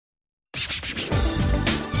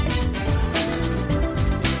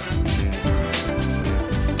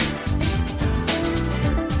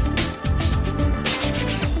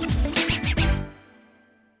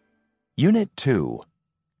Unit 2.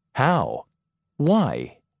 How?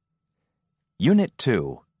 Why? Unit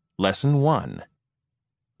 2, Lesson 1.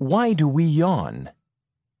 Why do we yawn?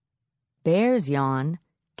 Bears yawn.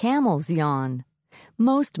 Camels yawn.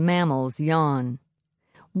 Most mammals yawn.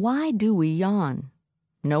 Why do we yawn?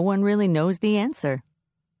 No one really knows the answer.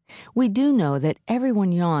 We do know that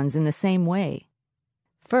everyone yawns in the same way.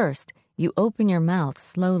 First, you open your mouth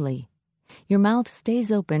slowly. Your mouth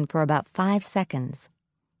stays open for about 5 seconds.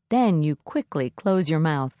 Then you quickly close your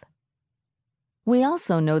mouth. We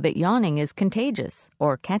also know that yawning is contagious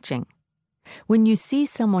or catching. When you see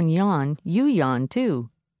someone yawn, you yawn too.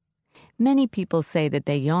 Many people say that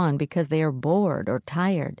they yawn because they are bored or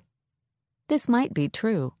tired. This might be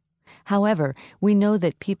true. However, we know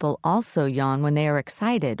that people also yawn when they are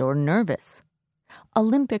excited or nervous.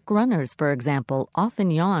 Olympic runners, for example,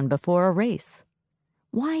 often yawn before a race.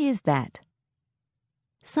 Why is that?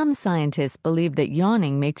 Some scientists believe that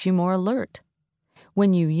yawning makes you more alert.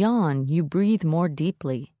 When you yawn, you breathe more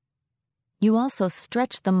deeply. You also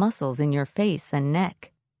stretch the muscles in your face and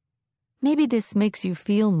neck. Maybe this makes you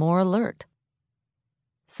feel more alert.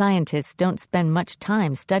 Scientists don't spend much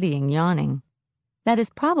time studying yawning. That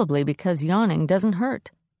is probably because yawning doesn't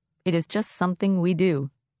hurt. It is just something we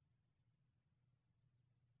do.